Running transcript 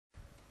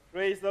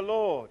Praise the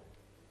Lord.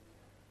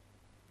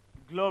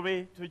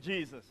 Glory to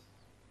Jesus.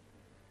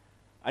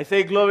 I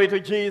say glory to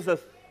Jesus.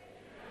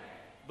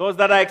 Those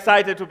that are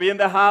excited to be in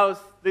the house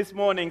this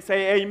morning,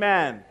 say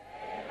amen.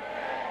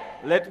 Amen.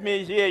 Let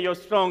me hear your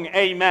strong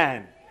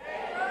amen.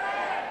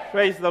 Amen.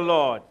 Praise the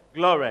Lord.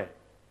 Glory.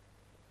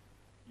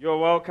 You're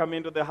welcome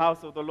into the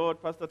house of the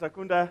Lord, Pastor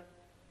Takunda.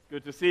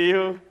 Good to see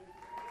you.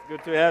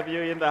 Good to have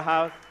you in the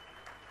house.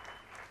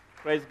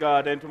 Praise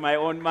God. And to my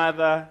own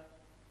mother,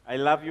 I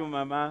love you,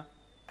 Mama.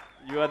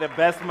 You are the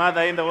best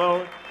mother in the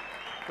world.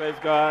 Praise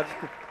God.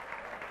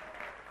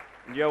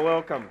 You're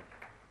welcome.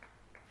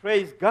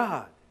 Praise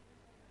God.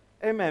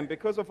 Amen.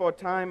 Because of our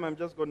time, I'm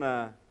just going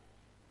to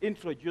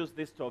introduce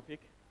this topic.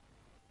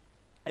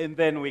 And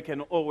then we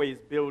can always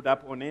build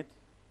up on it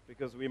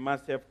because we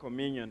must have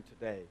communion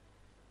today.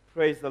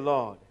 Praise the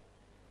Lord.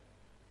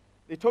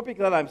 The topic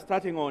that I'm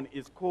starting on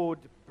is called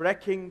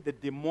Breaking the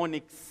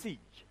Demonic Siege.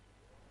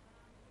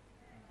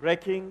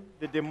 Breaking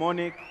the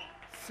Demonic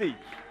Siege.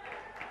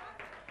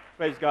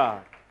 Praise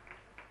God.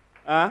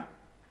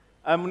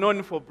 I'm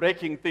known for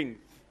breaking things.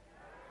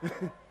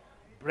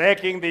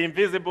 Breaking the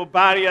invisible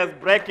barriers,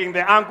 breaking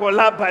the Uncle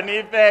Laban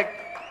effect.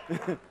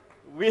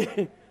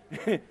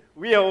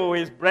 we are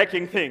always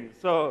breaking things.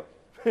 So,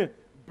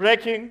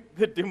 breaking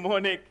the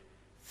demonic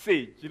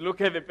siege. You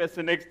look at the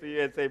person next to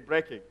you and say,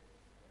 breaking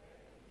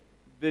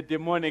the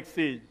demonic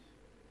siege.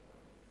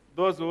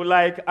 Those who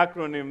like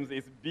acronyms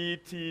is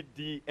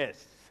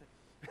BTDS.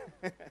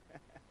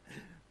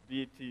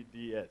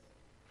 BTDS.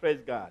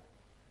 Praise God.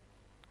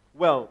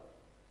 Well,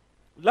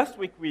 last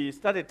week we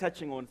started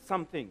touching on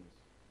some things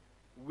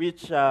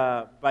which,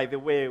 by the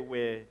way,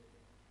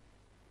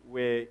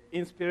 were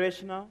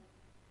inspirational,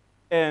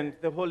 and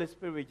the Holy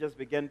Spirit just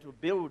began to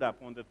build up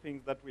on the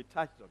things that we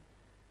touched on.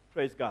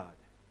 Praise God.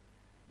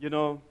 You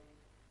know,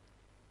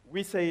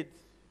 we said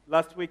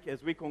last week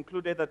as we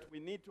concluded that we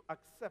need to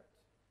accept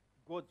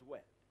God's word.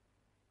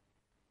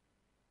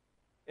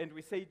 And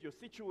we said your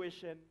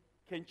situation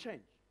can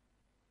change.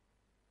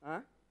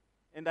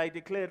 And I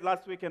declared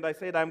last week and I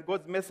said I'm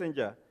God's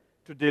messenger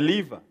to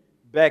deliver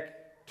back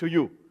to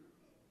you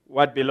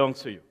what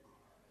belongs to you.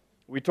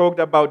 We talked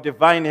about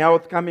divine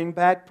health coming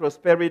back,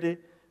 prosperity,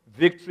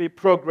 victory,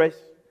 progress.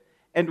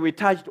 And we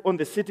touched on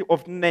the city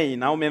of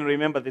Nain. How many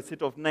remember the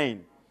city of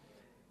Nain?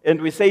 And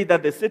we say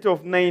that the city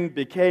of Nain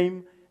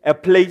became a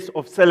place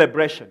of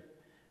celebration.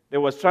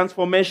 There was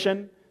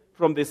transformation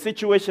from the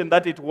situation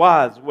that it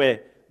was where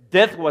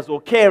death was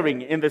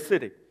occurring in the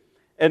city.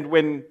 And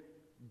when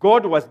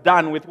God was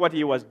done with what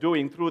he was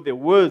doing through the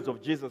words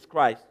of Jesus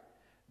Christ,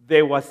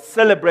 there was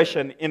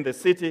celebration in the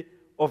city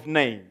of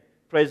Nain.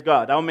 Praise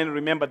God. How many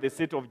remember the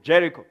city of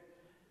Jericho?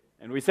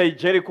 And we say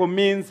Jericho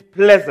means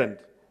pleasant.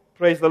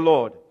 Praise the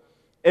Lord.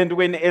 And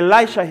when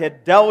Elisha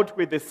had dealt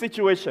with the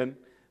situation,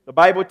 the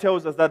Bible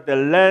tells us that the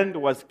land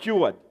was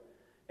cured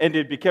and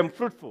it became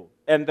fruitful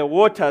and the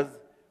waters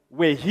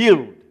were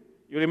healed.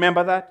 You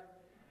remember that?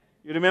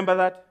 You remember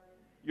that?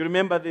 You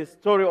remember the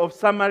story of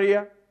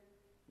Samaria?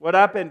 What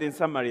happened in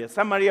Samaria?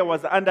 Samaria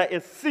was under a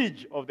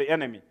siege of the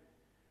enemy.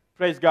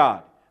 Praise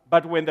God.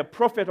 But when the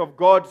prophet of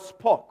God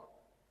spoke,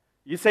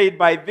 he said,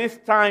 by this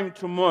time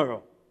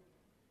tomorrow,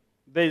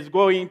 there is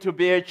going to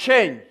be a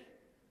change.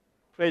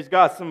 Praise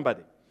God,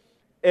 somebody.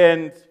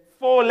 And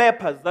 4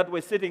 lepers that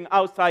were sitting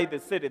outside the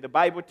city, the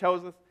Bible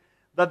tells us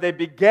that they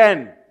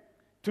began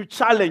to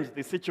challenge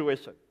the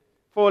situation.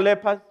 4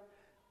 lepers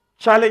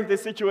challenged the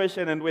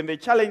situation, and when they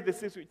challenged the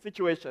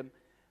situation,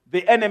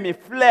 the enemy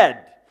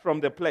fled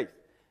from the place.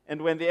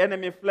 And when the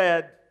enemy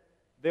fled,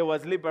 there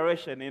was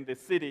liberation in the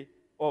city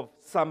of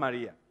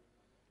Samaria.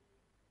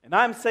 And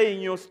I'm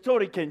saying your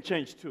story can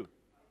change too.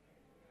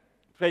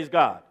 Praise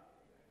God.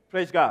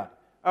 Praise God.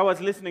 I was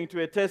listening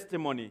to a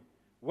testimony,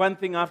 one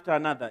thing after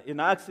another,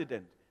 in an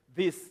accident,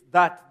 this,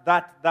 that.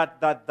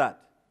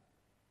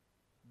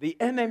 The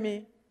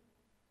enemy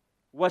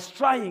was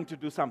trying to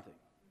do something.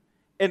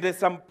 And at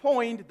some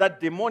point, that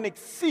demonic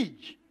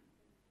siege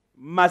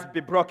must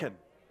be broken.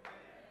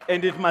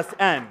 And it must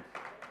end.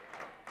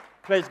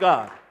 Praise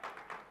God.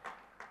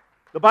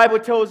 The Bible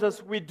tells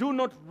us we do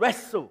not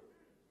wrestle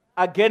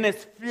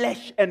against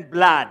flesh and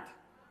blood.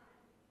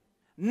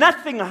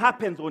 Nothing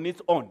happens on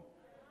its own.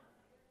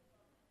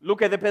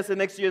 Look at the person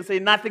next to you and say,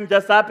 nothing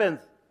just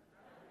happens.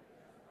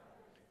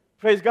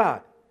 Praise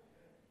God.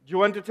 Do you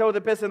want to tell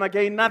the person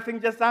again,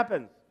 nothing just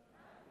happens?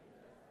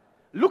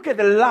 Look at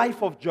the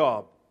life of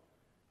Job.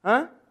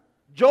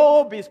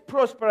 Job is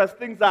prosperous.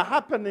 Things are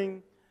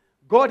happening.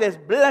 God has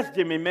blessed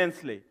him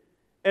immensely.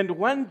 And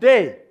one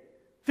day,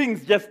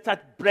 things just start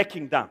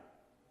breaking down.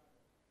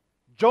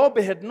 Job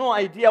had no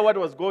idea what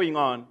was going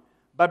on,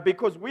 but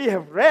because we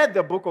have read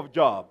the book of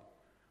Job,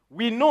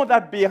 we know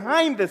that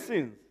behind the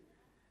scenes,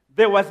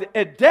 there was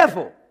a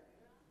devil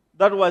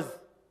that was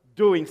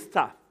doing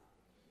stuff.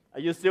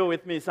 Are you still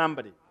with me,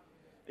 somebody?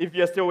 If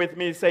you're still with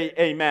me, say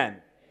amen.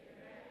 Amen.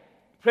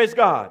 Praise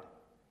God.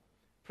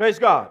 Praise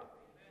God.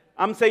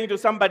 I'm saying to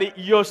somebody,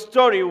 your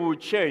story will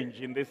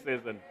change in this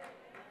season.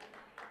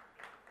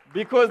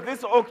 Because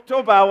this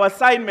October, our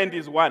assignment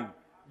is one.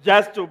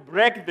 just to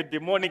break the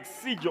demonic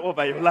siege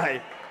over your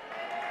life.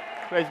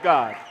 Praise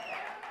God.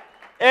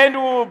 And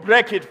we will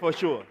break it for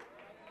sure.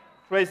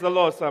 Praise the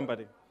Lord,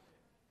 somebody.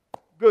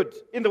 Good.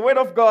 In the Word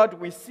of God,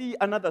 we see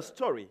another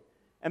story.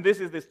 And this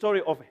is the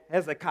story of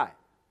Hezekiah.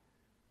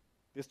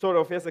 The story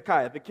of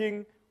Hezekiah. The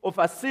king of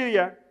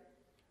Assyria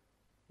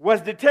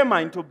was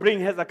determined to bring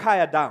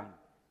Hezekiah down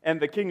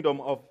and the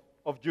kingdom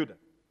of Judah.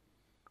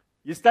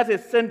 He started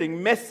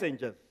sending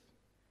messengers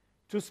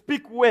to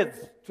speak words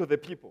to the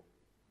people.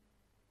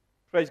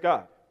 Praise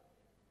God.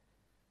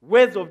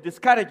 Words of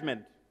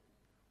discouragement,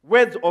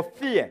 words of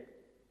fear,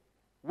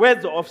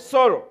 words of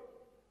sorrow,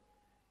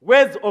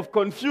 words of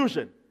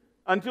confusion,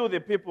 until the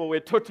people were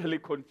totally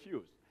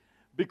confused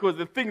because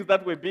the things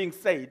that were being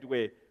said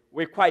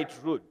were quite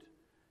rude.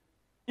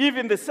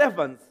 Even the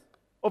servants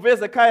of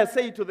Hezekiah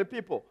say to the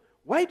people,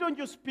 why don't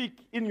you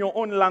speak in your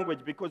own language,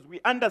 because we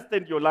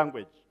understand your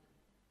language?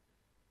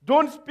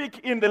 Don't speak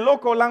in the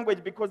local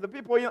language, because the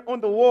people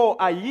on the wall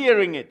are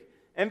hearing it.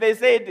 And they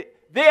said,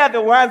 they are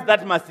the ones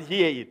that must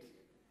hear it.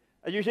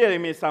 Are you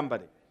hearing me,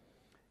 somebody?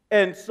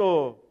 And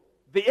so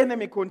the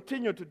enemy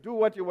continued to do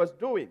what he was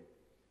doing.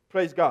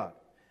 Praise God.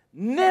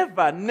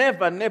 Never,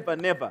 never, never,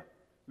 never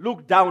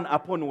look down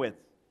upon words.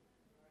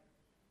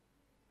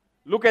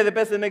 Look at the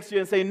person next to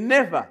you and say,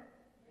 never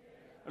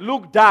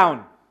look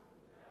down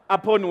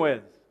upon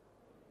words.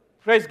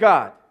 Praise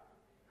God.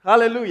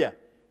 Hallelujah.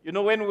 You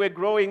know, when we were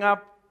growing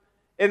up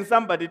and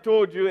somebody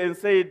told you and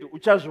said,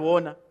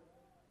 uchazhuona,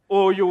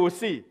 or you will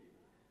see,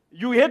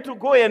 you had to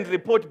go and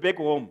report back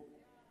home.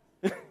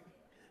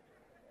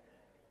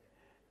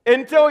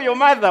 And tell your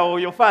mother or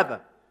your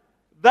father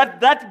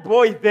that that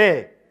boy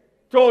there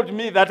told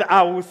me that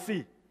I will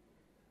see.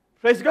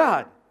 Praise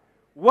God.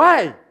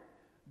 Why?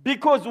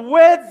 Because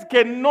words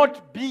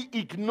cannot be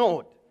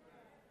ignored.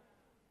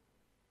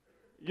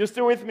 You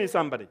still with me,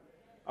 somebody?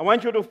 I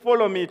want you to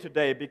follow me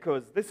today,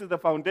 because this is the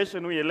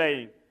foundation we are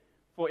laying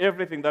for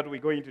everything that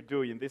we're going to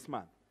do in this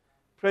month.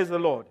 Praise the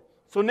Lord.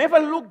 So never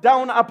look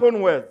down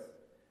upon words.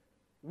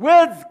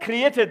 Words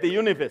created the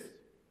universe.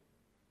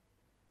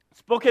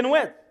 Spoken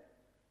words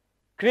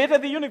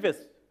created the universe.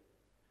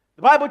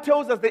 The Bible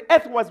tells us the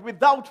earth was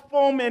without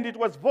form and it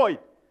was void.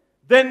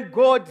 Then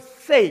God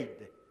said,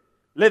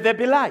 let there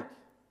be light.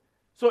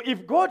 So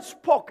if God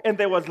spoke and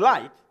there was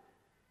light,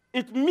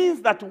 it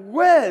means that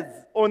words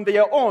on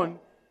their own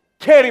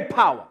carry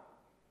power.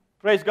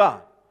 Praise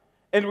God.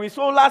 And we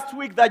saw last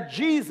week that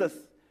Jesus,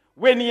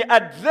 when he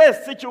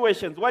addressed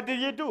situations, what did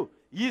he do?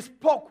 He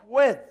spoke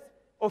words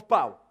of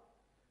power.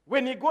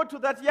 When he got to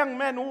that young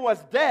man who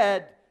was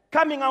dead,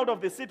 coming out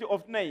of the city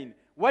of Nain,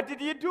 what did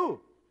he do?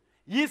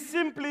 He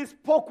simply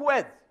spoke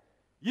words.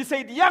 He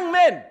said, young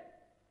man,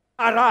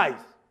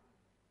 arise.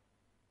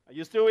 Are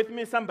you still with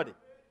me, somebody?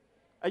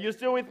 Are you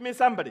still with me,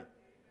 somebody?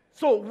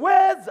 So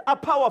words are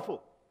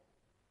powerful,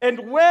 and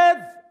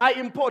words are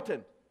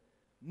important.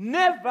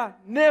 Never,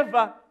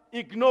 never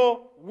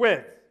ignore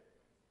words.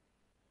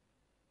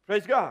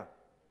 Praise God.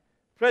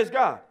 Praise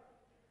God.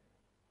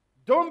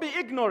 Don't be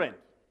ignorant.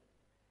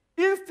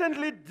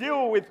 Instantly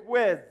deal with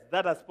words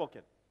that are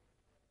spoken.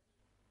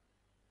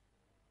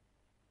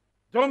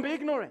 Don't be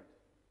ignorant.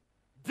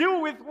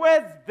 Deal with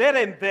words there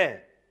and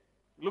there.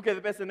 Look at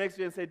the person next to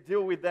you and say,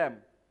 deal with them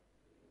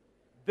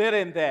there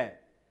and there.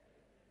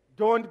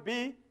 Don't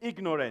be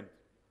ignorant.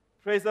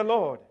 Praise the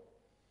Lord.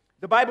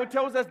 The Bible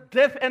tells us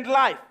death and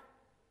life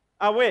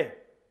are where?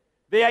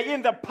 They are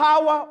in the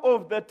power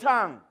of the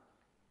tongue.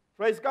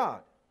 Praise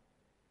God.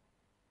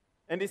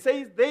 And it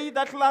says, they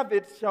that love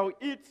it shall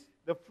eat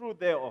the fruit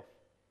thereof.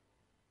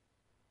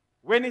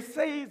 When it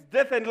says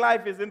death and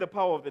life is in the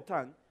power of the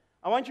tongue,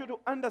 I want you to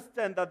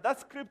understand that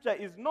that scripture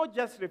is not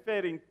just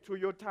referring to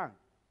your tongue.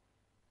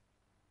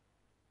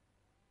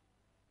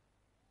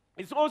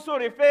 It's also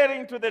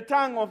referring to the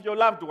tongue of your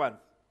loved ones.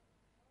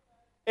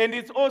 And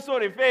it's also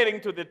referring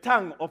to the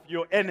tongue of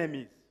your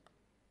enemies.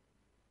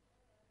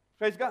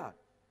 Praise God.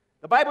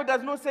 The Bible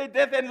does not say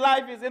death and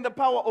life is in the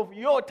power of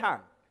your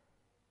tongue.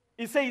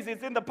 It says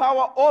it's in the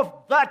power of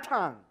the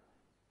tongue.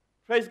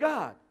 Praise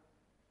God.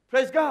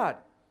 Praise God.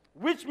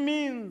 Which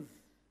means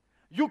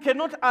you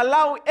cannot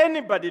allow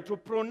anybody to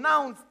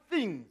pronounce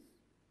things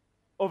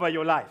over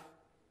your life.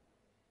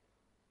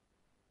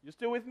 You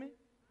still with me?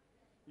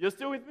 You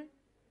still with me?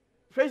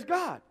 Praise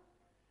God.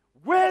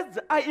 Words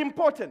are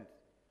important.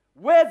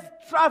 Words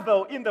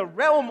travel in the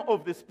realm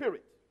of the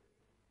Spirit.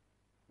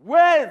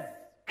 Words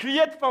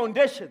create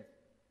foundations.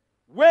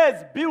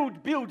 Words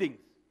build buildings.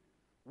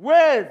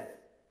 Words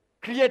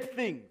create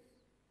things.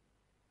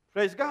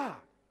 Praise God.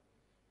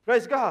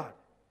 Praise God.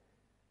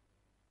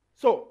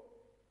 So,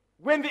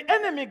 when the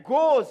enemy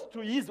goes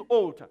to his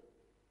altar,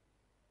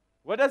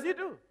 what does he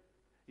do?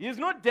 He is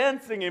not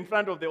dancing in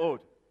front of the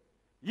altar.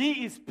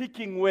 He is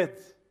speaking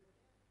words.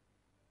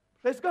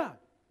 Praise God.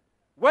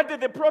 What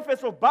did the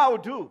prophets of Baal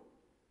do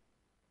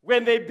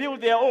when they built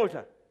their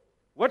altar?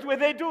 What were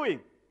they doing?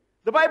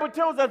 The Bible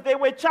tells us they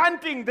were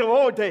chanting the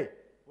whole day.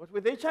 What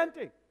were they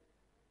chanting?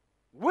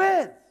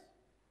 Words.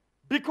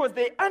 Because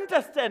they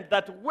understand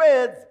that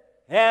words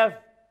have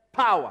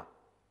power.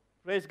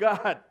 Praise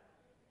God.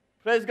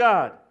 Praise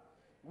God.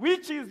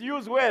 Witches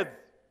use words.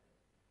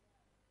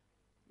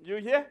 You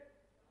hear?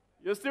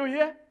 You still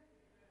here?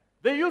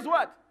 They use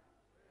what?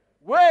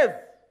 Words.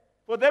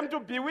 For them to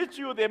bewitch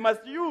you, they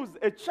must use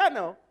a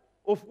channel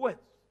of words.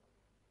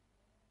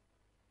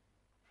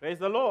 Praise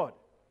the Lord.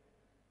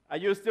 Are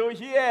you still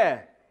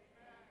here?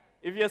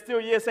 If you're still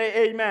here,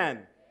 say amen.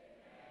 Amen.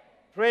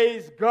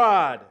 Praise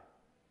God.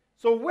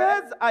 So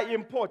words are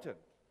important,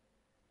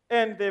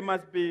 and they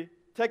must be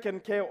taken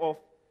care of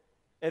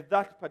at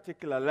that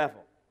particular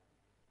level.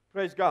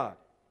 Praise God.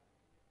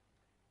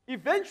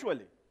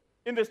 Eventually,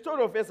 in the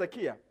story of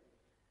Hezekiah,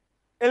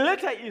 a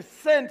letter is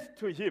sent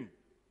to him.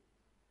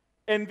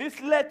 And this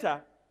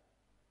letter,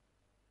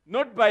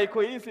 not by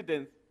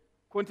coincidence,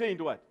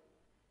 contained what?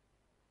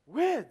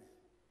 Words.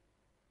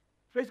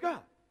 Praise God.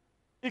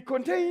 It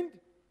contained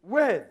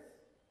words.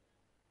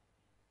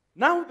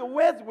 Now the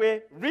words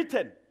were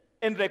written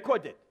and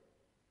recorded.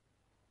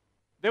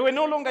 They were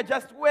no longer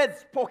just words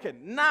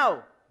spoken.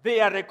 Now they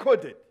are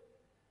recorded.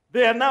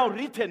 They are now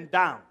written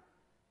down.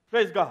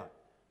 Praise God.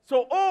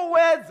 So all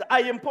words are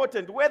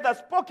important, whether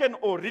spoken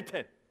or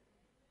written.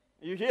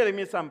 You hearing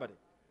me, somebody?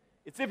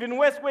 It's even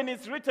worse when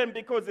it's written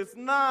because it's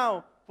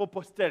now for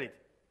posterity.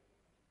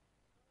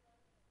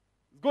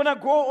 It's going to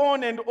go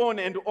on and on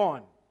and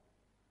on.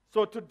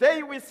 So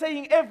today we're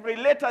saying every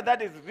letter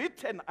that is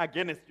written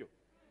against you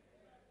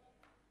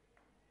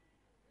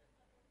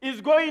is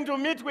going to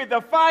meet with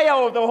the fire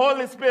of the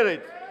Holy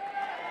Spirit.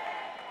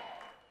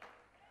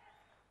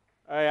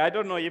 I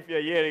don't know if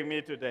you're hearing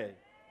me today.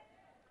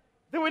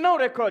 They were now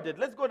recorded.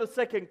 Let's go to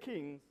 2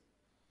 Kings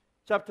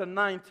chapter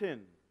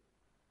 19,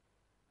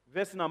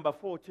 verse number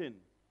 14.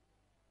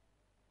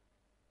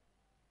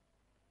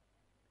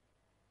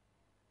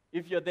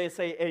 If you're there,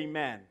 say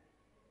amen.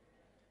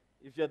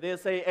 If you're there,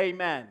 say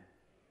amen.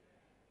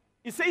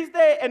 It says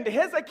there, and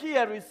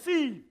Hezekiah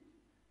received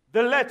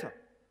the letter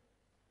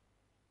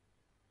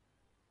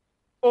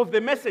of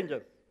the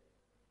messengers,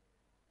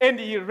 and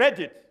he read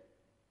it.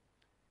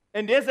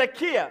 And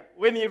Hezekiah,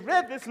 when he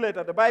read this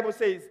letter, the Bible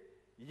says,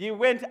 he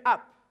went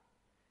up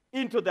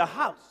into the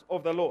house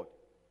of the Lord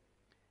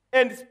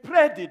and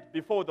spread it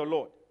before the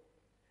Lord.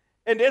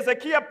 And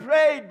Hezekiah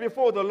prayed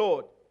before the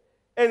Lord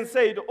and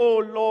said, O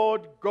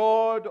Lord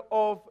God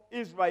of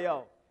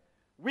Israel,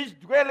 which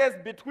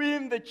dwellest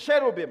between the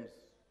cherubims,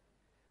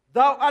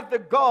 thou art the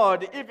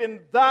God,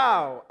 even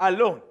thou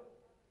alone,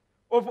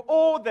 of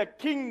all the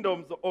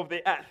kingdoms of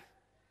the earth.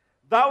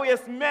 Thou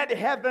hast made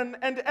heaven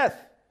and earth.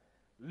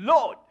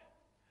 Lord,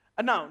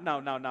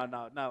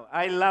 now,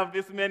 I love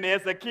this man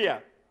Hezekiah.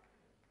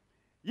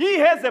 He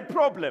has a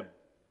problem.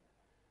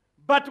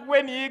 But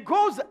when he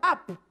goes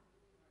up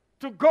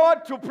to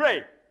God to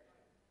pray,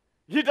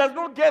 he does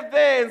not get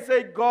there and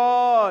say,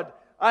 God,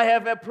 I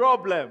have a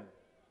problem.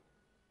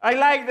 I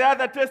like the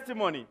other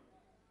testimony.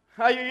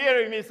 Are you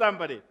hearing me,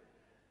 somebody?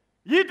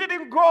 He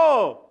didn't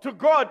go to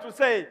God to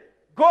say,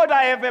 God,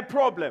 I have a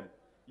problem.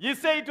 You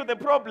say to the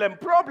problem,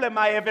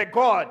 I have a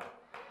God.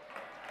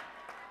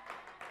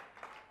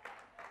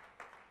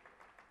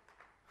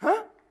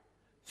 Huh?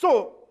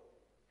 So,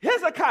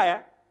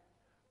 Hezekiah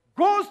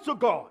goes to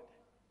God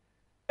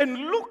and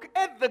look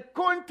at the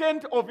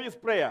content of his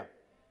prayer.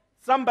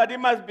 Somebody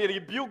must be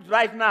rebuked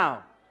right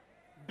now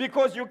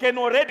because you can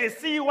already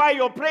see why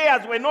your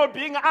prayers were not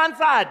being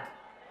answered.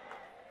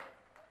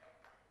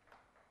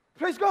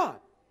 Praise God.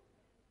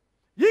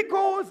 He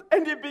goes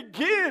and he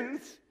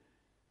begins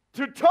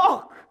to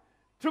talk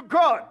to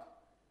God.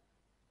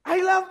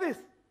 I love this.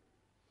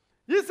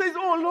 He says,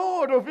 O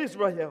Lord of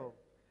Israel,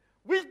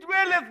 which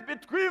dwelleth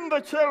between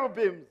the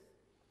cherubims,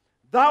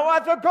 thou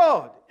art the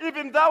God,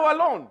 even thou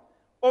alone,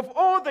 of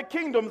all the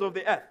kingdoms of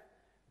the earth.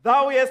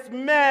 Thou hast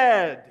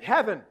made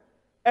heaven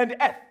and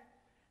earth.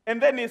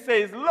 And then he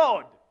says,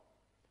 Lord,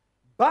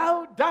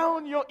 bow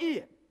down your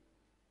ear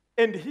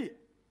and hear.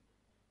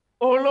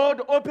 O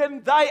Lord,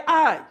 open thy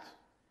eyes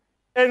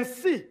and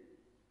see,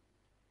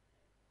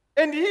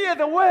 and hear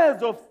the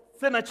words of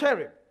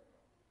Sennacherib,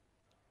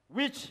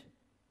 which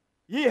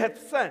he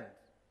hath sent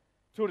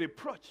to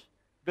reproach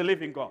the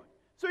living God.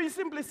 So he's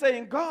simply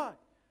saying, God,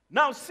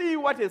 now see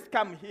what has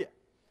come here.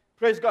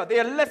 Praise God.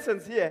 There are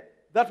lessons here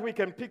that we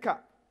can pick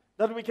up,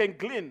 that we can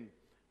glean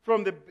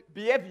from the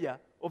behavior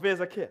of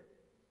Hezekiah.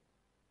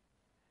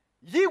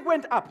 He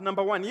went up,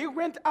 number one, he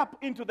went up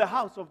into the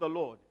house of the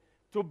Lord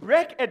to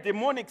break a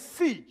demonic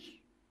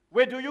siege.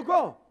 Where do you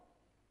go?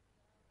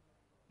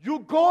 You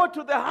go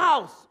to the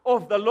house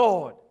of the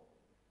Lord.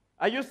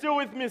 Are you still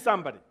with me,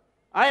 somebody?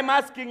 I'm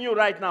asking you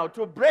right now,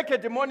 to break a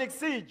demonic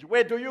siege,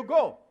 where do you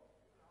go?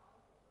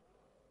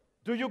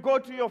 Do you go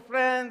to your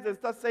friends and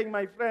start saying,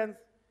 my friends,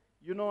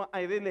 you know,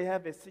 I really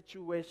have a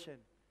situation.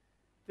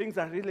 Things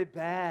are really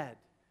bad.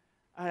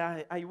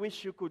 I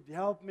wish you could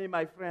help me,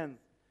 my friends.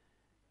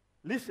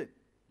 Listen,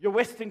 you're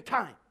wasting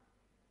time.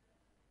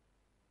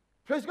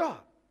 Praise God.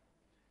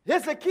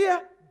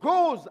 Hezekiah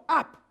goes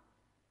up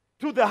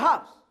to the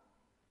house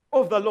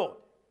of the Lord.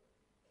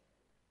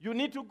 You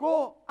need to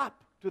go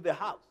up to the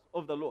house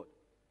of the Lord.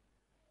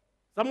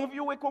 Some of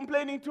you were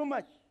complaining too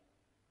much.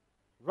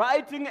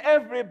 writing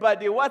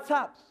everybody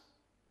WhatsApps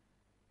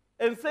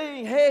and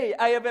saying, hey,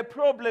 I have a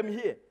problem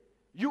here.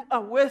 You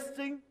are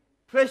wasting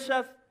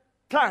precious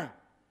time.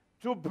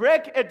 To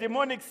break a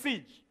demonic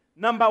siege,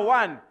 number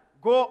one,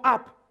 go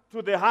up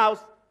to the house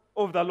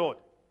of the Lord.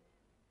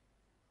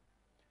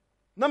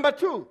 Number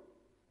two,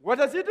 what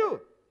does he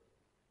do?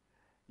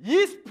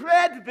 He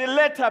spread the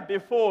letter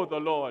before the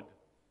Lord.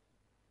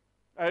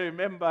 I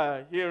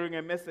remember hearing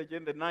a message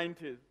in the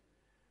 90s,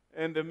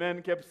 and the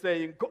man kept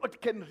saying,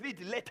 God can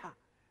read letter.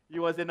 He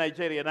was a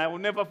Nigerian. I will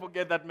never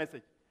forget that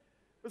message.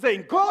 He was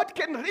saying, God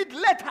can read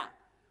letter.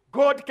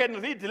 God can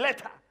read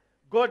letter.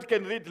 God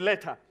can read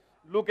letter.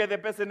 Look at the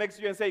person next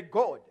to you and say,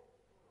 God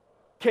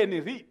can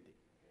read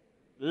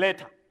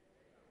letter.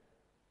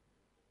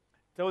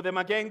 Tell them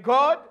again,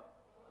 God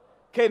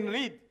can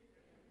read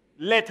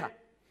letter.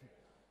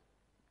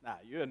 Nah,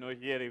 you are not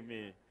hearing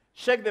me.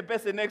 Shake the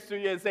person next to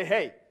you and say,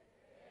 hey,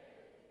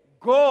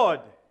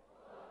 God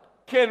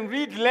can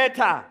read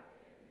letter.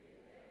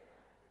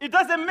 It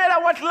doesn't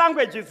matter what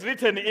language it's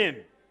written in.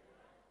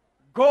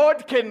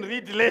 God can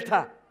read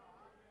letter.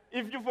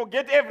 If you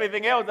forget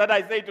everything else that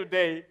I say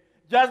today,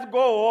 just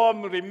go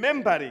home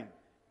remembering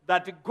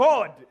that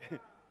God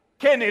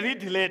can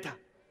read letter.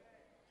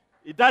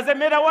 It doesn't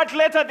matter what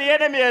letter the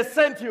enemy has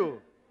sent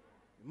you.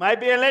 It might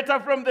be a letter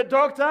from the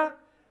doctor.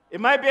 It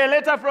might be a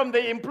letter from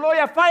the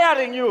employer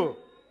firing you.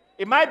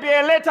 It might be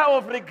a letter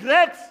of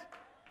regret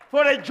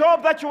for a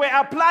job that you were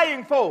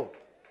applying for.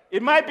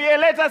 It might be a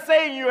letter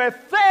saying you have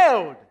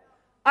failed.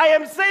 I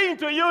am saying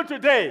to you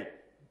today,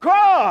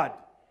 God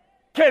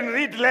can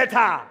read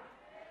letter.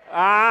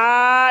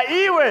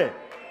 Iwe.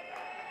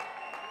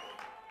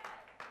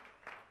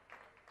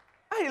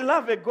 I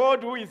love a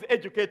God who is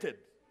educated.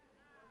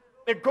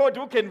 A God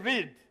who can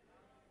read.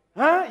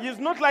 He's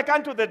not like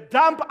unto the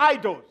dumb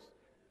idols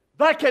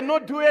that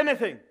cannot do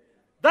anything,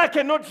 that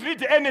cannot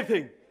read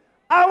anything.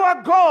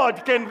 Our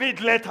God can read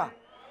letter.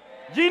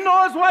 He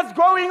knows what's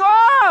going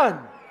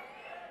on.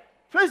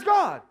 Praise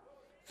God.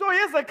 So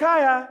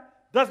Hezekiah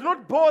does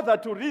not bother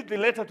to read the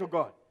letter to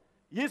God.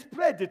 He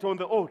spread it on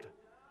the altar.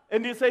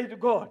 And he said to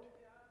God,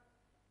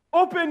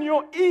 open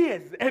your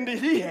ears and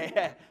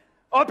hear.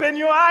 Open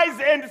your eyes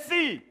and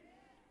see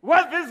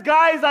what these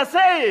guys are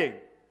saying.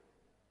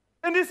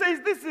 And he says,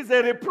 this is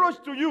a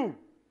reproach to you,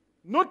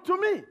 not to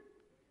me,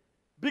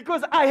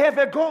 because I have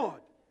a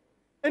God.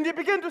 And he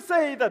began to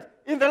say that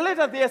in the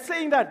letter they are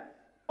saying that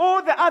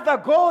all the other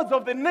gods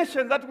of the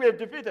nations that we have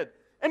defeated.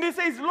 And he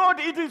says, Lord,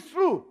 it is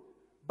true,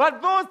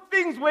 but those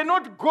things were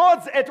not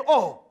gods at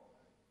all.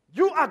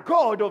 You are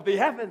God of the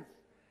heavens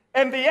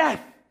and the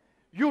earth.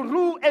 You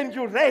rule and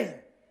you reign.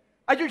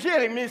 Are you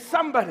hearing me,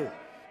 somebody?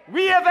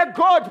 We have a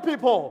God,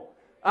 people.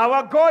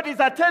 Our God is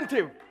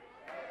attentive.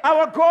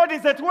 Our God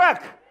is at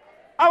work.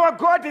 Our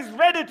God is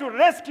ready to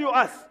rescue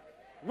us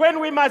when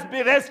we must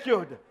be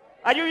rescued.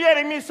 Are you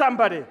hearing me,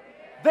 somebody?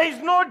 There is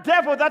no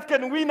devil that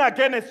can win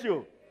against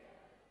you.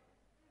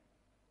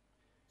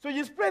 So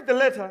you spread the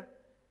letter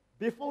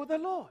before the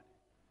Lord.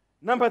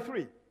 Number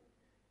three,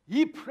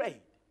 he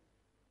prayed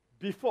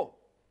before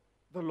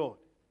the Lord.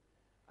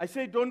 I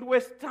say don't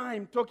waste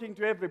time talking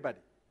to everybody.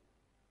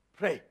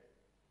 Pray.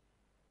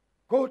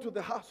 Go to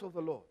the house of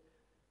the Lord.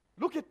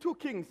 Look at 2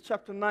 Kings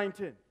chapter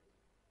 19.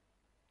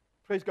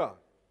 Praise God.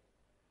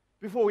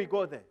 Before we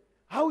go there,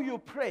 how you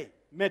pray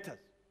matters.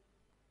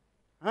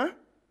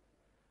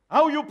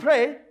 How you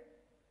pray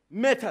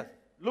matters.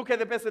 Look at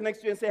the person next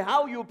to you and say,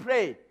 how you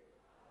pray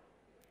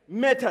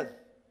matters.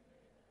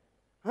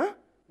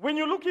 When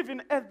you look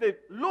even at the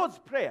Lord's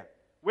Prayer,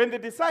 when the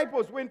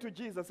disciples went to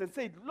Jesus and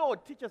said,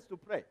 Lord, teach us to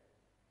pray.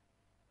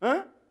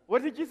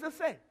 What did Jesus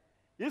say?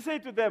 He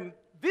said to them,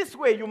 this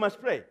way you must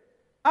pray.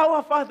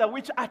 Our Father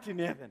which art in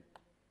heaven,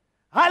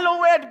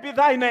 hallowed be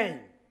thy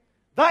name.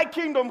 Thy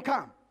kingdom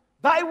come.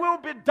 Thy will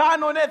be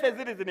done on earth as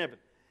it is in heaven.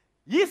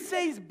 He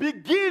says,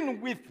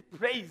 begin with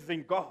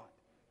praising God.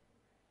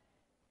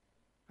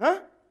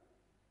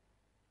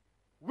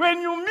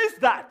 When you miss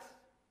that,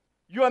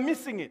 you are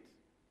missing it.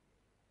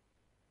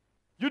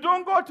 You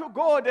don't go to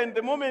God and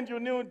the moment you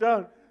kneel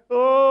down,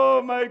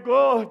 oh my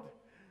God,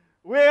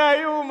 where are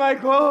you, my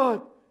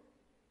God?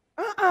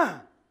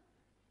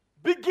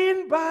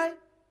 Begin by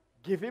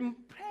give him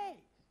praise.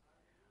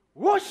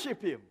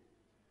 Worship him.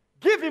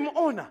 Give him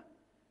honor.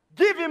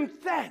 Give him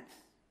thanks.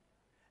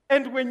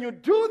 And when you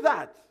do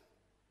that,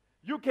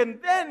 you can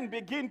then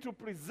begin to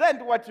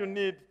present what you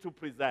need to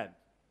present.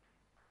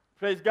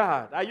 Praise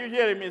God. Are you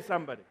hearing me,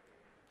 somebody?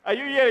 Are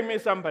you hearing me,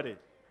 somebody?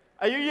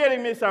 Are you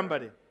hearing me,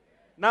 somebody?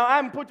 Now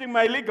I'm putting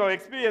my legal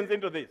experience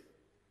into this.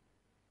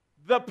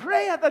 The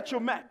prayer that you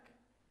make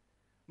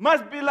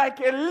must be like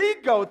a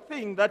legal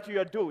thing that you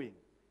are doing.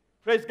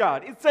 Praise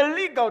God. It's a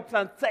legal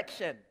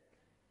transaction.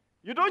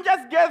 You don't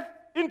just get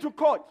into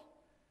court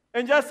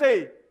and just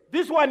say,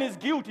 this one is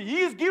guilty. He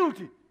is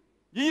guilty.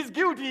 He is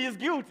guilty. He is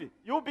guilty.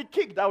 You'll be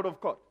kicked out of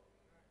court.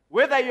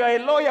 Whether you are a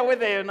lawyer,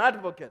 whether you're an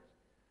advocate,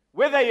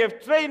 whether you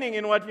have training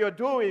in what you're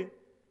doing,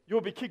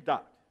 you'll be kicked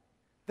out.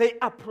 There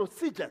are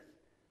procedures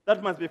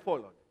that must be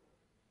followed.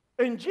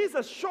 And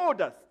Jesus showed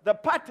us the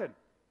pattern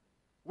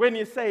when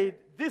he said,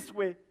 this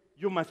way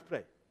you must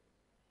pray.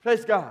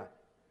 Praise God.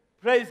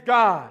 Praise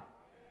God.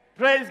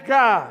 Praise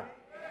God.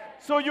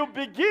 So you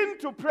begin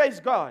to praise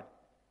God.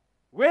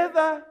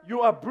 Whether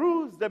you are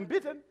bruised and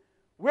beaten,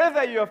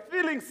 whether you are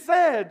feeling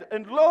sad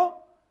and low,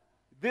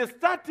 the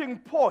starting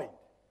point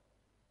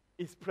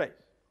is praise.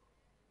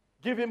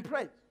 Give him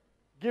praise.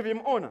 Give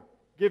him honor.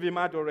 Give him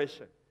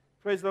adoration.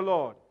 Praise the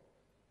Lord.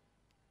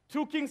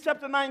 2 Kings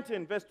chapter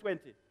 19, verse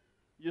 20.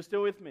 You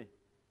still with me?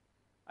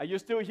 Are you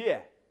still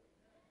here?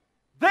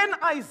 Then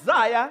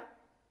Isaiah,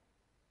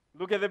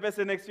 look at the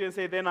person next to you and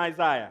say, then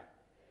Isaiah.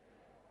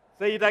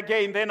 Say it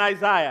again, then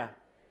Isaiah.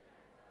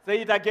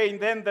 Say it again,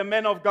 then the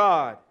man of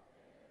God.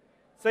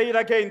 Say it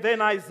again,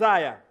 then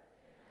Isaiah.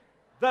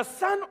 The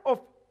son of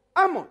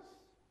Amos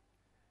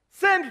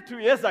sent to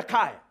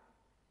Hezekiah.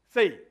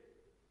 Say it.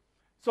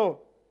 So,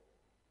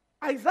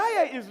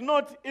 Isaiah is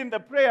not in the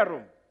prayer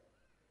room.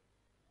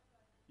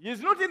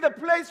 He's not in the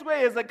place where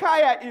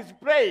Hezekiah is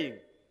praying.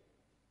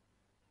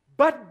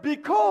 But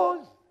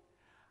because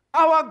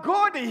our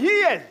God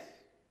hears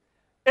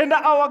and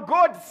our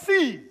God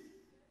sees,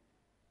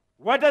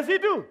 what does he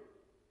do?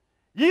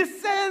 He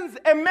sends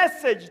a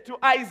message to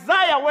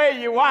Isaiah where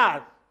he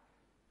was.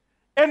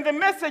 And the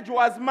message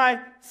was,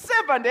 my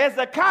servant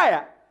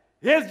Hezekiah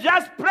has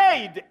just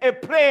prayed a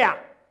prayer.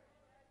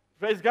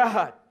 Praise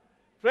God.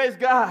 Praise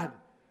God.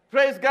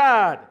 Praise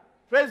God.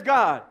 Praise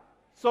God.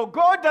 So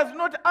God does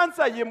not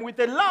answer him with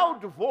a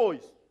loud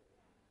voice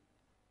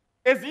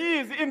as he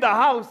is in the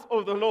house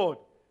of the Lord.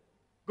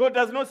 God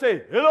does not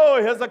say,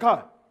 hello,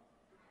 Hezekiah.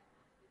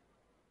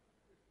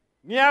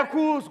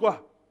 Ngiyakuzwa,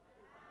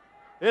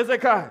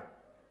 Hezekiah.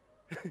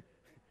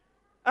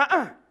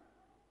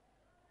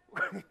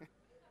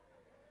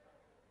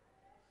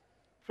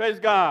 Praise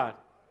God.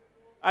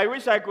 I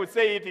wish I could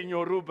say it in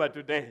Yoruba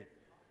today.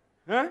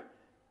 Huh?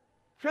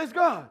 Praise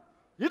God.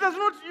 He does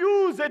not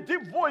use a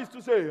deep voice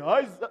to say,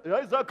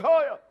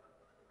 Hezekiah,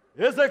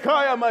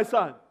 Hezekiah, my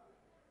son.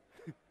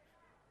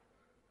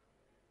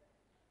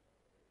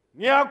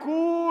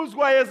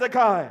 Ngiyakuzwa,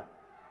 Hezekiah.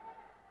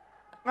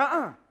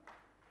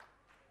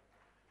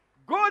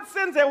 God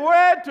sends a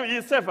word to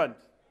his servant.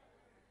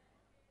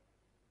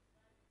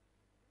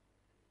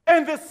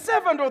 And the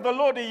servant of the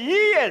Lord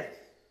hears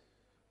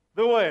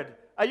the word.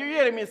 Are you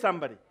hearing me,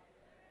 somebody?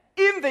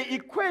 In the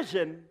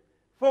equation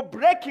for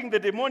breaking the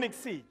demonic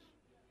siege,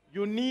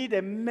 you need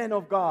a man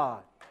of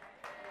God.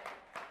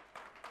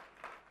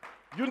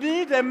 You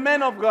need a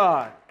man of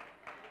God.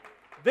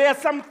 There are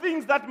some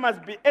things that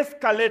must be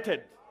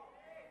escalated.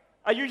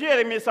 Are you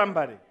hearing me,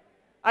 somebody?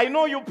 I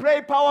know you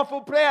pray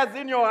powerful prayers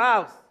in your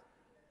house,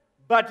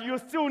 but you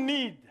still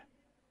need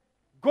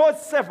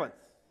God's servants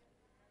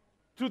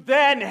to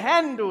then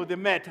handle the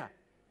matter.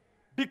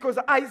 Because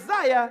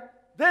Isaiah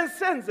then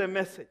sends a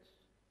message.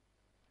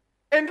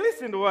 And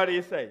listen to what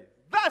he says.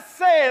 Thus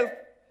saith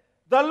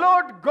the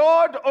Lord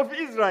God of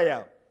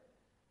Israel,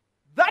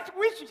 that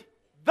which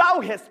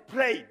thou hast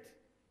prayed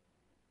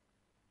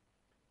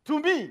to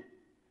me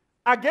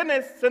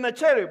against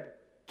Sennacherib,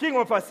 king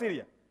of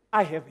Assyria,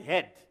 I have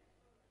heard.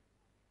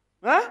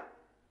 Huh?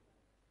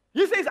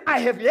 He says, I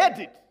have heard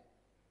it.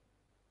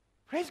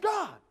 Praise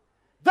God.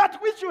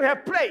 That which you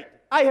have prayed,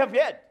 I have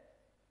heard.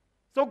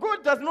 So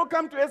God does not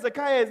come to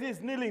Hezekiah as he is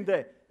kneeling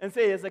there and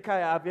say,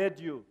 Hezekiah, I've heard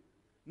you.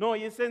 No,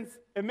 he sends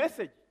a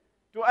message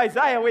to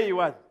Isaiah where he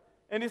was.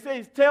 And he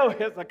says, tell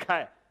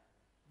Hezekiah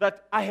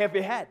that I have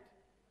heard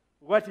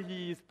what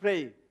he is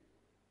praying.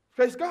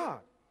 Praise God.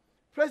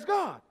 Praise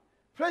God.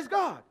 Praise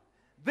God.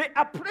 There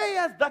are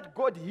prayers that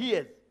God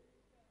hears.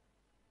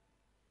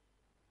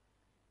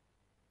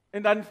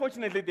 And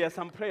unfortunately, there are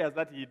some prayers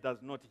that he does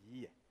not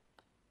hear.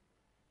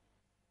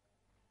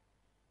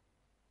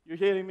 You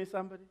hearing me,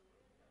 somebody?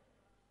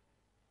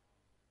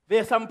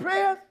 There are some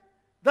prayers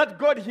that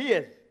God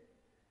hears.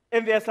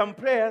 And there are some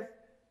prayers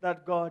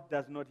that God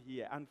does not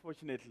hear,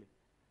 unfortunately.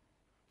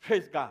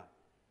 Praise God.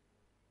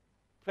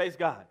 Praise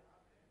God.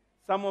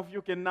 Some of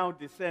you can now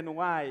discern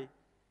why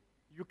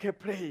you kept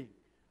praying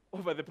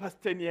over the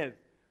past 10 years,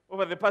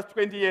 over the past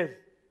 20 years.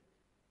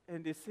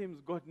 And it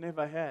seems God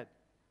never heard.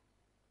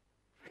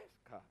 Praise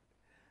God.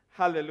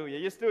 Hallelujah.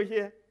 You still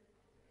here?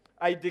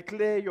 I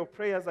declare your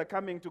prayers are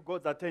coming to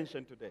God's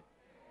attention today.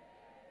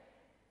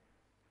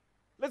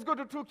 Let's go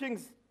to 2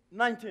 Kings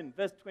 19,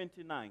 verse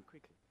 29,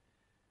 quickly.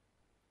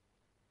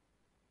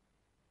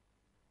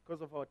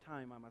 Because of our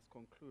time, I must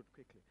conclude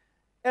quickly.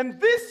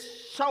 And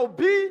this shall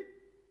be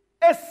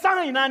a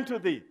sign unto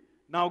thee.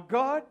 Now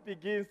God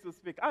begins to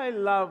speak. I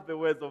love the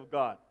words of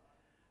God.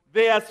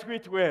 They are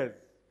sweet words.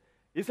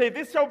 He said,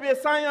 this shall be a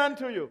sign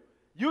unto you.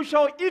 You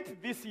shall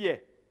eat this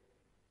year.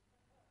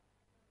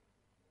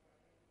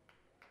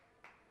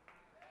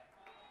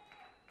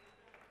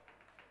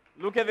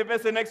 Look at the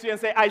person next to you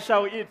and say, I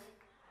shall eat.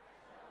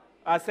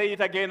 Say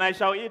it again, I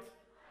shall eat.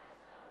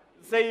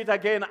 Say it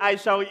again, I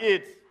shall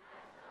eat.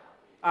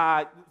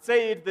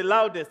 Say it the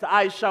loudest,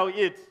 I shall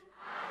eat.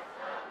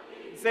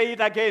 Say it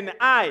again,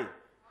 I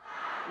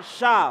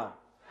shall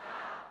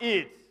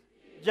eat.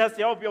 Just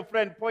help your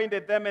friend point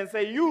at them and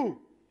say, you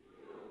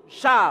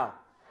shall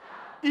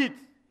eat.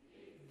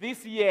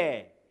 this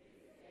year.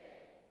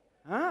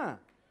 Huh?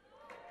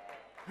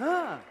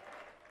 Huh?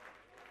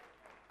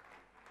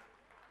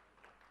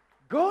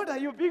 God, are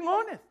you being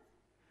honest?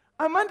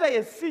 I'm under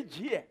a siege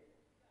here.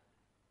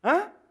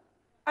 Huh?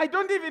 I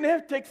don't even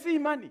have taxi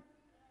money.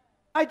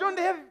 I don't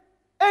have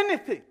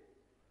anything.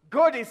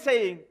 God is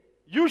saying,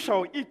 you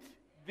shall eat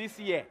this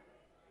year.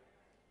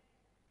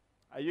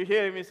 Are you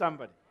hearing me,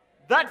 somebody?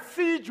 That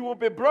siege will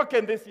be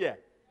broken this year.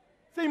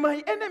 Say,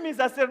 my enemies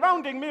are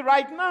surrounding me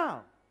right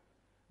now.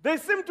 There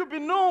seem to be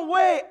no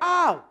way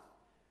out.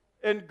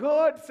 And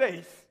God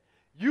says,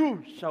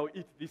 you shall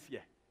eat this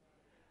year.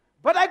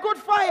 But I got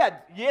fired.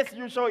 Yes,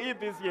 you shall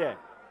eat this year.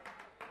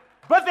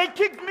 But they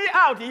kicked me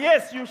out.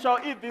 Yes, you shall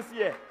eat this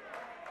year.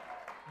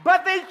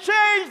 But they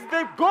changed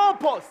the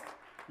goalposts.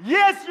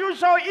 Yes, you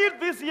shall eat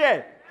this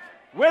year.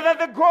 Whether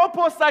the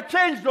goalposts are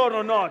changed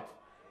or not.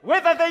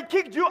 Whether they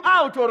kicked you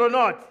out or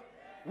not.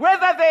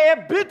 Whether they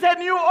have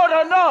beaten you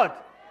or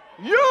not.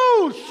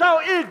 You shall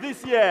eat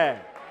this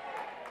year.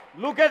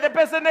 Look at the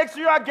person next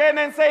to you again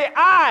and say,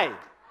 I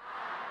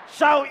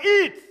shall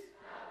eat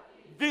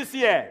this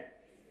year.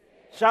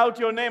 Shout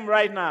your name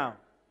right now.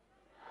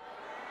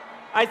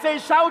 I say,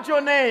 shout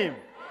your name.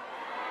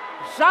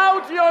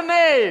 Shout your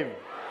name.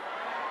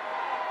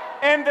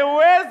 And the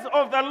words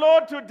of the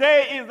Lord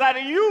today is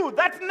that you,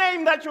 that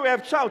name that you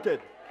have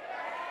shouted,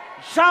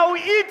 shall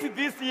eat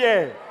this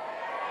year.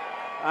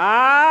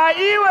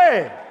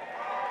 Iwe.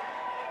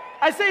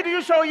 I said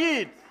you shall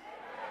eat.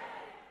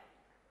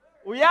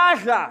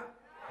 Uyasha.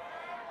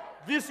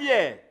 This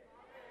year.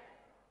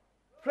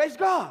 Praise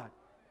God.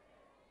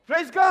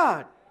 Praise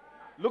God.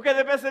 Look at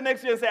the person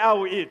next to you and say, I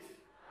will eat.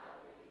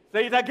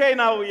 Say it again,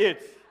 I will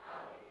eat.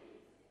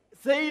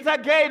 Say it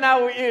again,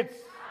 I will eat.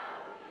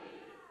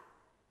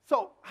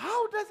 So,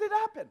 how does it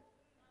happen?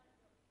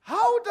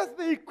 How does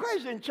the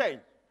equation change?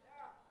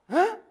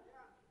 Huh?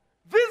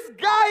 This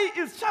guy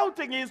is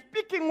shouting, he's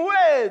speaking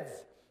words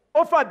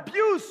of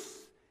abuse.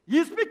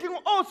 He's speaking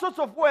all sorts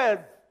of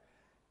words.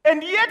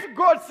 And yet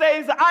God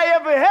says, I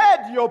have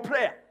heard your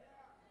prayer.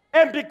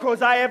 And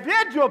because I have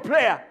heard your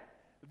prayer,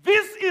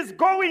 this is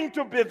going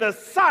to be the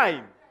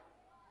sign.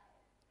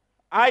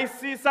 I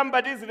see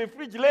somebody's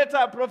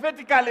refrigerator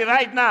prophetically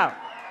right now.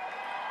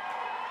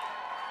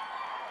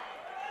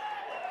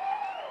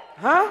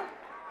 Huh?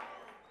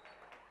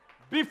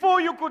 Before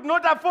you could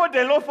not afford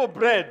a loaf of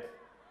bread,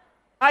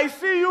 I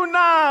see you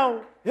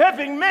now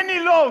having many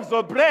loaves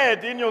of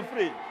bread in your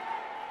fridge.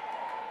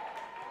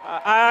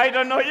 I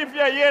don't know if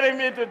you're hearing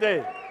me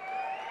today.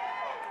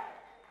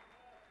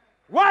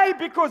 Why?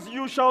 Because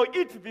you shall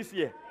eat this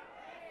year.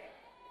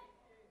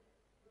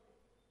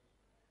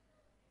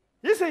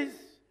 He says,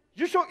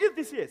 you shall eat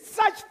this year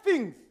such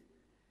things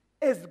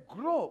as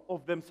grow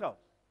of themselves.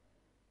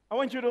 I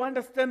want you to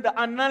understand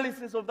the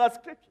analysis of that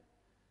scripture.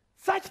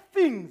 Such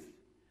things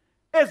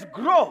as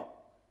grow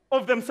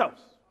of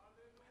themselves.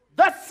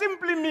 That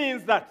simply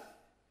means that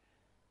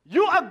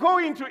you are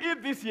going to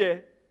eat this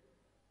year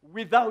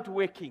without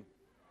working.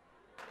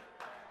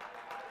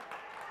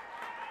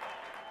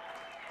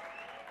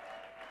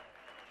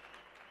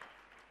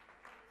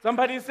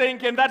 Somebody is saying,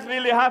 can that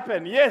really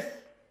happen? Yes.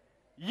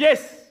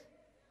 Yes.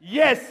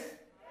 Yes.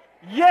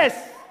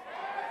 Yes.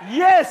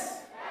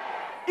 Yes.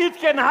 It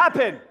can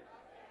happen.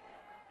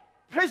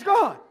 Praise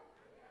God.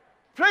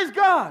 Praise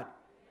God.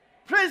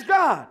 Praise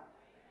God.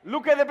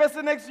 Look at the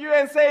person next to you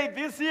and say,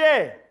 this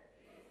year,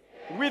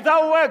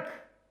 without work,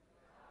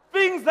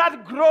 things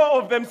that grow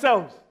of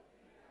themselves.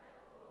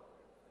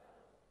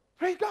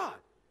 Praise God.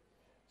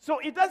 So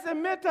it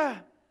doesn't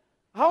matter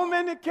how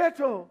many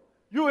cattle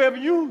you have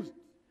used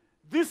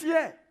this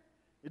year.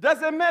 It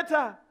doesn't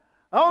matter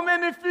how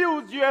many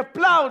fields you have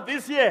plowed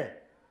this year.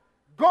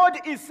 God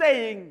is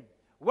saying,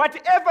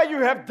 whatever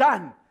you have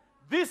done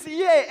this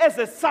year as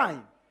a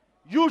sign,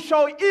 you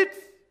shall eat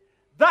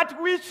that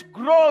which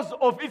grows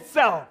of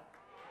itself.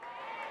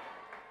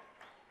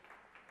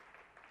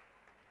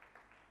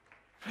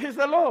 Praise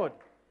the Lord.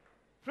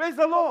 Praise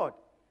the Lord.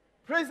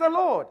 Praise the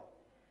Lord.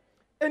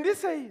 And he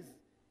says,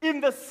 in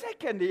the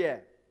second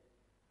year,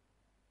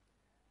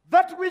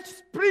 that which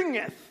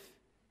springeth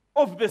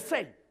of the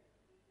same.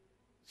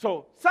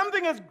 So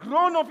something has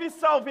grown of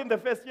itself in the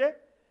first year,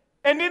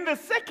 and in the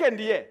second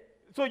year,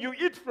 so you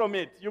eat from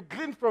it, you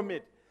glean from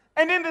it.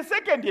 And in the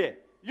second year,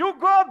 you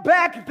go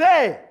back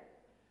there,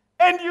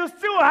 and you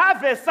still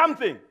harvest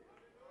something.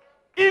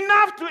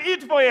 Enough to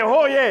eat for a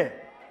whole year.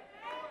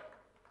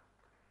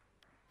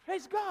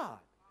 Praise God.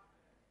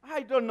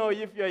 I don't know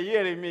if you're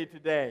hearing me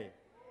today.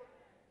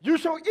 You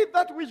shall eat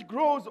that which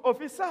grows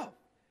of itself.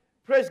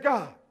 Praise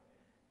God.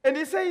 And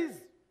he says,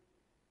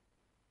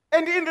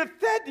 and in the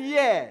third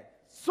year,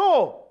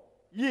 sow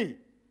ye,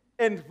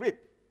 and reap,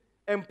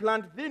 and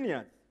plant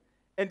vineyards,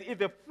 and eat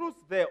the fruits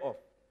thereof.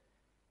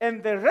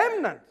 And the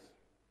remnant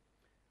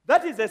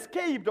that is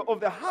escaped of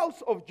the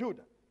house of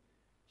Judah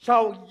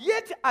shall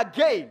yet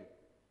again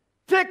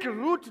take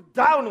root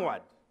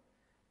downward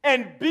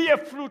and bear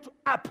fruit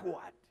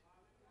upward.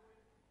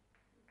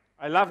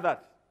 I love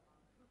that.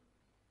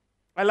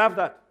 I love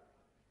that.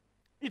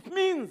 It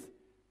means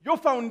your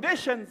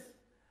foundations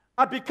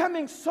are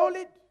becoming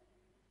solid.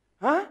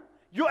 Huh?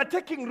 You are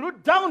taking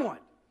root downward,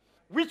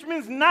 which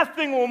means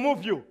nothing will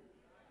move you.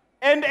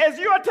 And as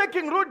you are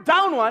taking root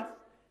downward,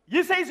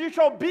 he says you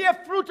shall bear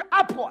fruit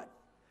upward,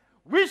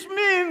 which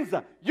means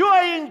you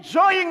are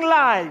enjoying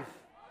life.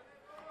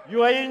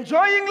 You are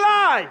enjoying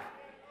life.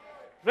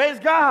 Praise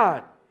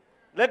God.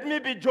 Let me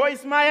be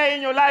Joyce Meyer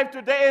in your life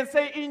today and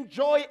say,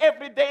 enjoy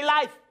everyday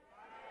life.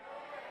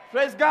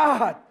 Praise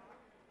God.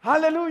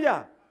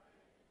 Hallelujah.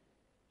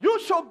 You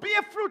shall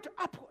bear fruit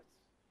upwards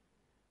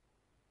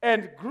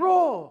and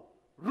grow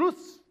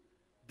roots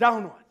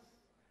downwards.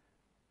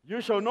 You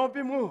shall not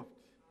be moved.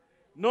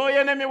 No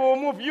enemy will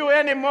move you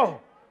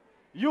anymore.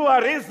 You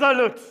are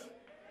resolute.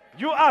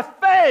 You are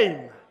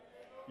firm.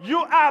 You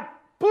are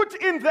put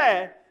in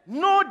there.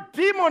 No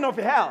demon of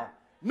hell,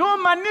 no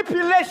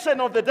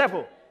manipulation of the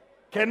devil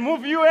can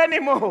move you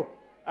anymore.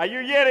 Are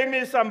you hearing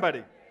me,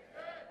 somebody?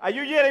 Are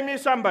you hearing me,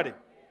 somebody?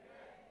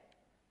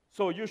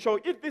 So you shall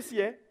eat this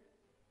year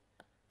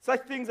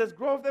such things as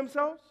grow of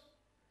themselves,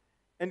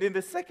 and in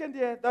the second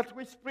year that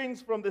which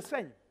springs from the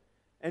same,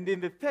 and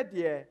in the third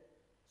year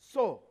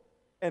sow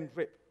and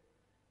reap.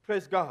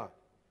 Praise God.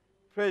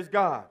 Praise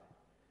God.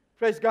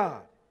 Praise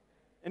God.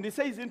 And he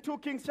says in 2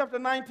 Kings chapter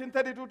 19,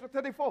 32 to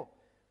 34,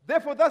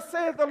 therefore thus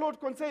saith the Lord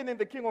concerning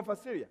the king of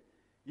Assyria,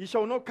 ye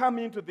shall not come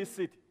into this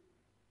city.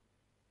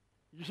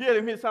 You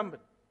hearing me,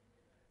 somebody?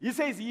 He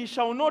says, ye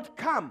shall not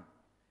come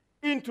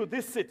into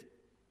this city,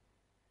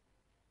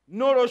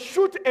 nor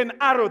shoot an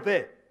arrow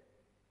there,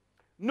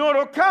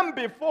 nor come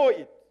before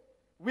it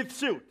with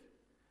shield,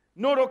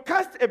 nor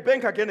cast a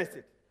bank against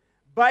it.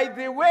 By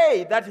the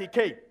way that he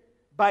came,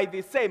 by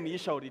the same ye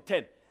shall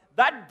return.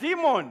 That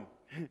demon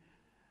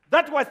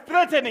that was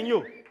threatening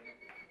you,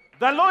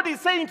 the Lord is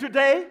saying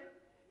today,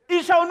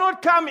 he shall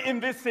not come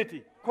in this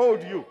city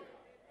called you.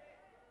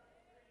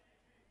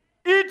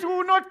 It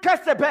will not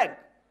cast a bank.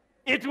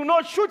 It will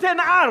not shoot an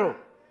arrow.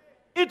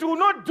 It will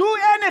not do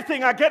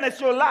anything against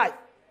your life.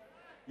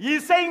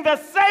 He's saying the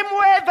same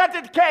way that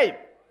it came,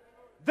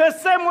 the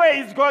same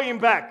way it's going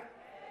back.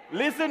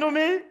 Listen to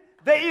me.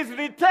 There is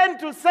return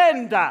to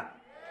sender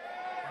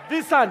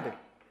this Sunday.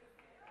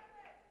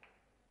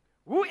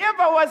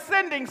 Whoever was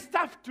sending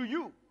stuff to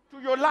you, to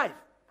your life,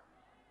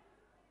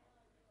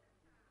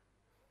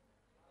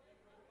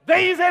 there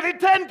is a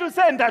return to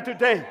sender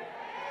today.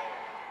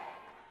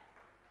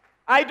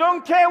 I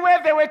don't care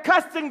where they were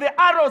casting the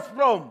arrows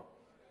from.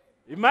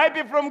 It might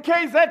be from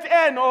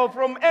KZN or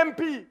from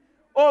MP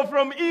or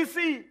from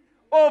EC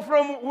or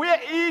from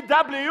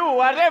EW,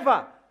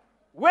 whatever.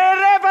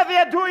 Wherever they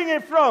are doing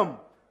it from,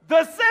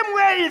 the same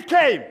way it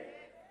came,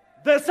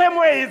 the same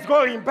way it's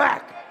going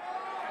back.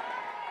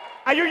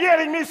 Are you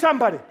hearing me,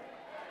 somebody?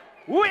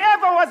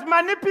 Whoever was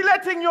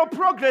manipulating your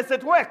progress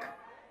at work,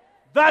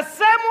 the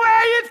same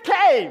way it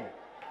came,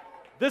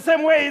 the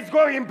same way it's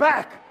going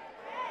back.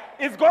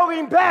 It's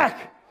going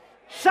back.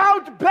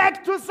 Shout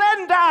back to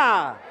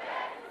sender.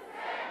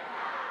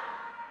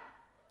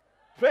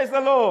 Praise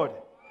the Lord.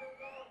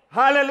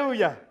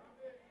 Hallelujah.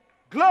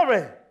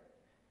 Glory.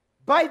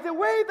 By the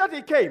way that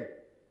he came,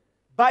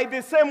 by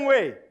the same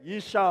way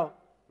ye shall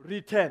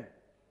return.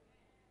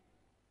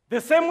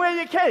 The same way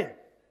he came,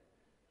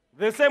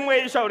 the same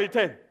way ye shall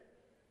return.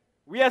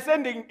 We are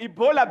sending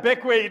Ebola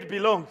back where it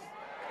belongs.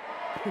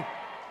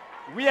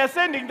 We are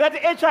sending that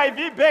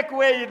HIV back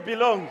where it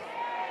belongs.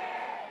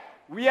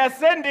 We are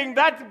sending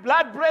that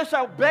blood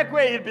pressure back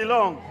where it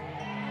belongs.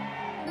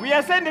 We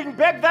are sending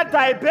back that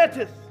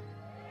diabetes.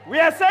 We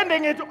are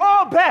sending it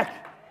all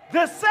back.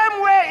 The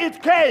same way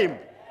it came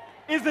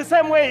is the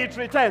same way it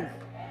returns.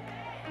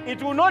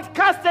 It will not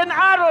cast an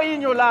arrow in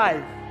your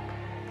life.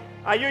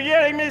 Are you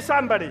hearing me,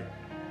 somebody?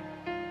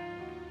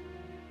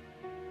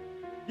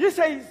 He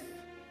says,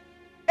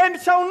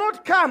 and shall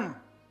not come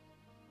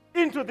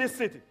into this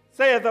city,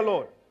 saith the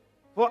Lord,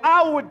 for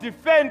I will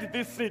defend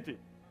this city.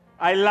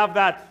 I love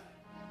that.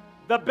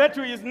 The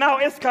battle is now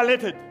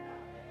escalated.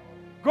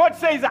 God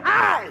says,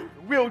 I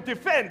will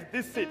defend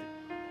this city.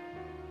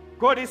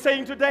 God is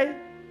saying today,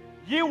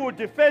 you will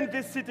defend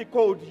this city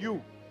called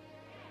you.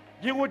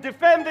 You will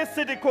defend this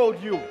city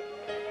called you.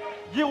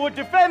 You will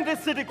defend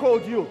this city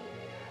called you.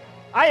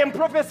 I am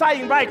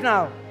prophesying right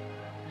now.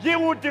 You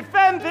will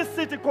defend this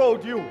city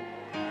called you.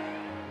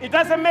 It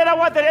doesn't matter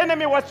what the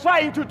enemy was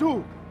trying to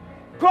do.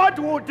 God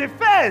will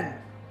defend.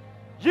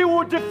 He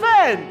will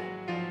defend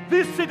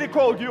this city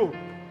called you.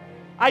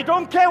 I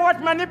don't care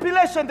what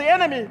manipulation the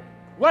enemy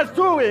was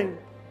doing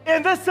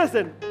in this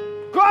season.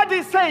 God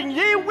is saying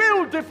he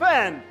will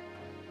defend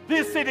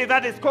this city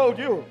that is called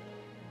you.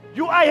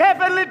 You are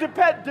heavenly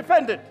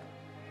defended.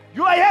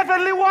 You are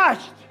heavenly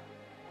washed.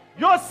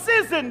 Your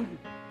season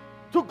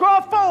to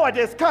go forward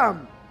has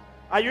come.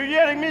 Are you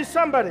hearing me,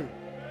 somebody?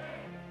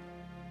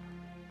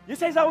 He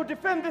says, I will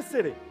defend this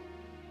city.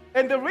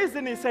 And the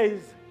reason he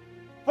says,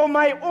 for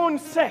my own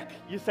sake,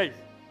 he says,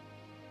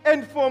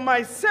 and for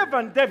my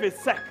servant David's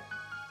sake,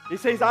 he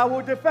says, I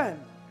will defend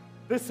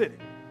this city.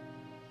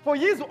 For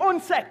his own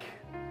sake,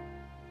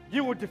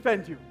 he will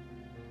defend you.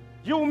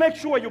 You will make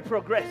sure you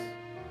progress.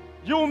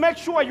 You will make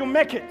sure you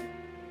make it.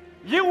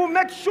 He will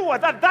make sure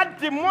that that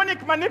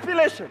demonic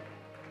manipulation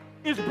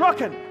is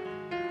broken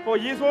for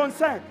his own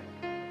sake.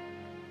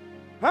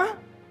 Huh?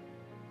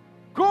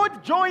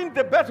 God joined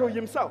the battle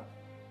himself.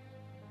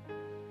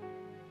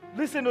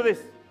 Listen to this.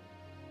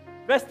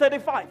 Verse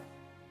 35.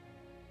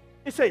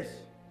 It says,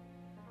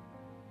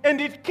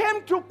 and it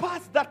came to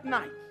pass that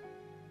night.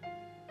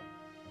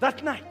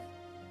 That night.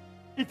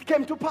 It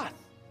came to pass.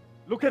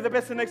 Look at the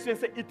person next to you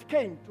and say, it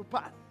came to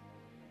pass.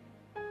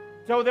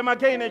 Tell them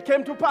again, it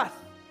came to pass.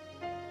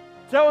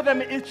 Tell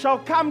them, it shall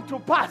come to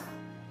pass.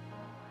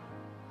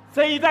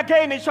 Say it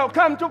again, it shall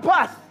come to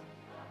pass.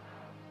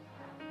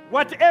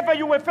 Whatever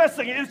you were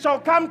facing, it shall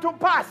come to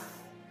pass.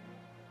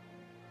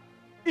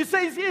 It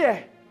says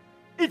here,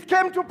 it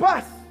came to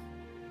pass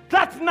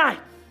that night.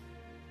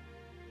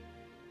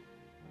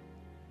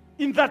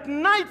 In that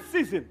night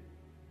season,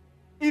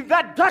 in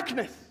that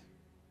darkness,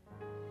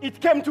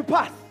 it came to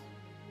pass.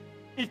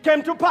 It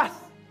came to pass.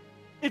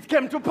 It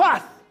came to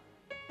pass.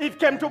 It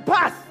came to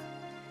pass.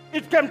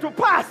 It came to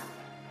pass.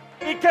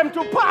 It came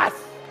to pass.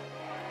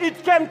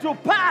 It came to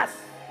pass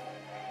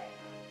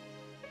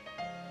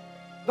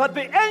that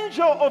the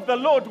angel of the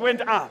Lord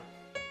went out.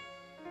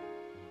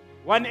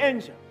 One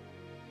angel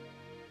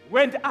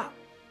went out.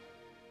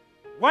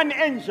 One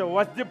angel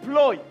was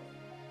deployed.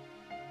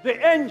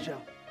 The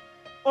angel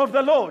of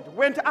the Lord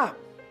went out.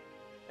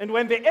 And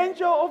when the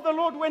angel of the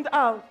Lord went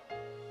out,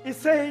 it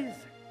says,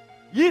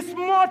 he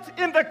smote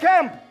in the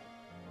camp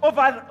of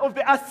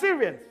the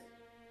Assyrians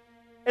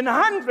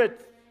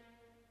 100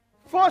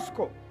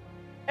 fourscore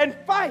and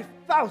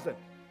 5,000.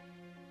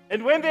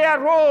 And when they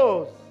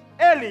arose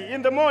early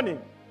in the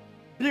morning,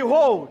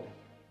 behold,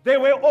 they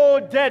were all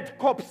dead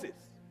corpses.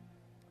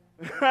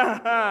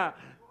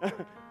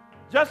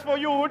 Just for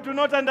you who do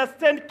not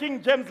understand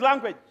King James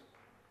language,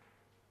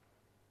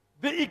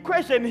 the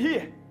equation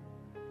here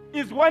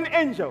is one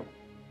angel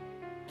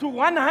to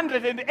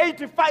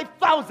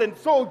 185,000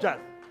 soldiers.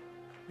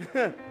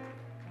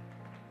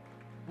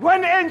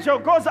 One angel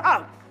goes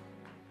out.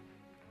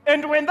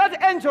 And when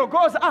that angel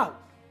goes out,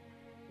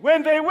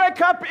 when they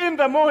wake up in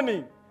the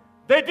morning,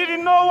 they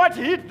didn't know what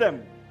hit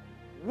them.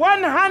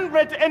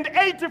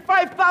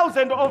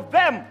 185,000 of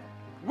them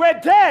were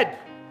dead.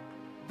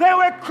 They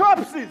were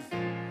corpses.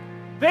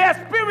 Their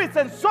spirits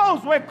and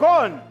souls were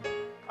gone.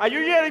 Are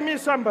you hearing me,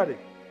 somebody?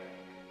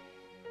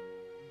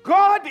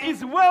 God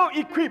is well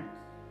equipped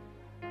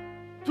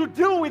to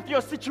deal with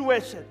your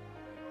situation.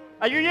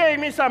 Are you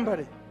hearing me,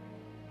 somebody?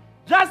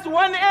 Just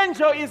one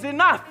angel is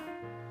enough.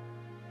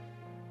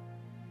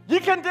 He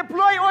can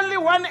deploy only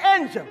one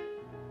angel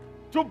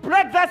to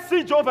break that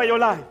siege over your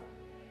life.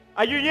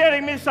 Are you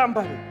hearing me,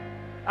 somebody?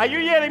 Are you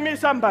hearing me,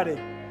 somebody?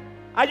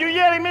 Are you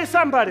hearing me,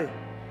 somebody?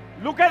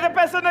 Look at the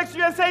person next to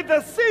you and say,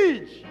 the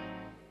siege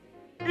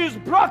is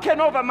broken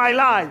over my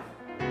life.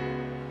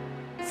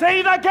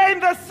 Say it again,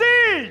 the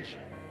siege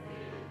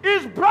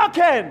is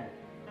broken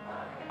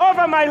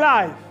over my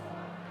life.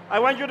 I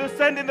want you to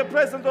stand in the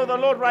presence of the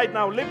Lord right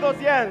now. Lift those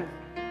hands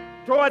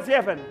towards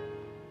heaven.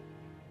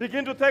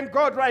 Begin to thank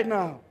God right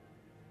now.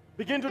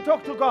 Begin to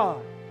talk to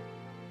God.